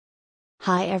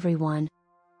Hi everyone.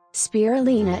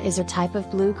 Spirulina is a type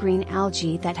of blue-green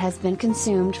algae that has been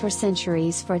consumed for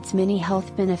centuries for its many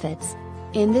health benefits.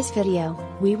 In this video,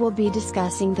 we will be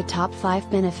discussing the top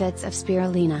 5 benefits of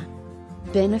spirulina.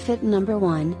 Benefit number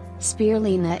 1,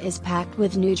 spirulina is packed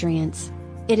with nutrients.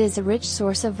 It is a rich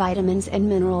source of vitamins and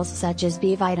minerals such as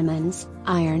B vitamins,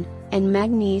 iron, and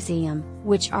magnesium,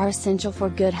 which are essential for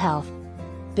good health.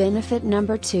 Benefit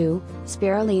number 2,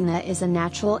 spirulina is a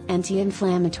natural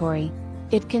anti-inflammatory.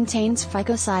 It contains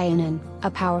phycocyanin,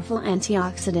 a powerful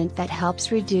antioxidant that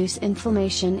helps reduce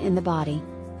inflammation in the body.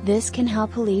 This can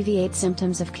help alleviate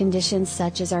symptoms of conditions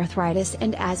such as arthritis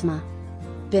and asthma.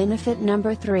 Benefit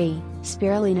number 3,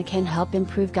 spirulina can help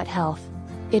improve gut health.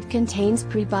 It contains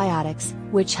prebiotics,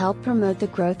 which help promote the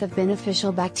growth of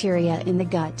beneficial bacteria in the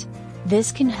gut.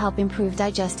 This can help improve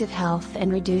digestive health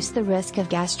and reduce the risk of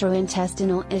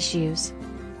gastrointestinal issues.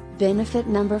 Benefit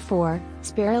number 4,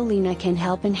 spirulina can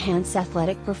help enhance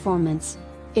athletic performance.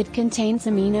 It contains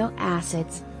amino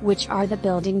acids, which are the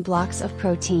building blocks of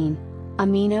protein.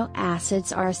 Amino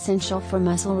acids are essential for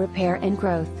muscle repair and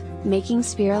growth, making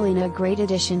spirulina a great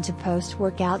addition to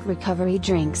post-workout recovery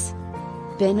drinks.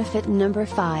 Benefit number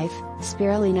 5,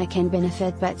 spirulina can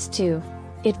benefit pets too.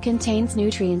 It contains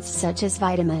nutrients such as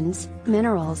vitamins,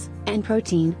 minerals, and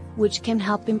protein, which can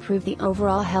help improve the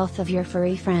overall health of your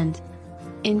furry friend.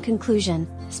 In conclusion,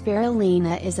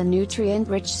 spirulina is a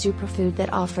nutrient-rich superfood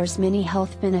that offers many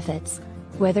health benefits.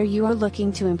 Whether you are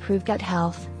looking to improve gut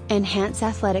health, enhance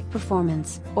athletic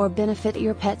performance, or benefit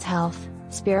your pet's health,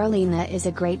 spirulina is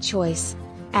a great choice.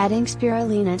 Adding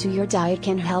spirulina to your diet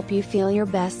can help you feel your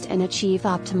best and achieve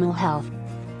optimal health.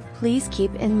 Please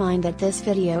keep in mind that this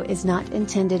video is not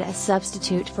intended as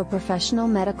substitute for professional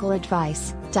medical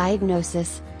advice,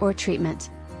 diagnosis, or treatment.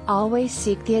 Always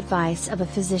seek the advice of a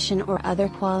physician or other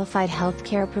qualified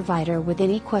healthcare provider with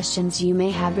any questions you may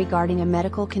have regarding a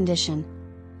medical condition.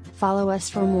 Follow us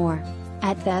for more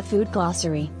at The Food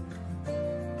Glossary.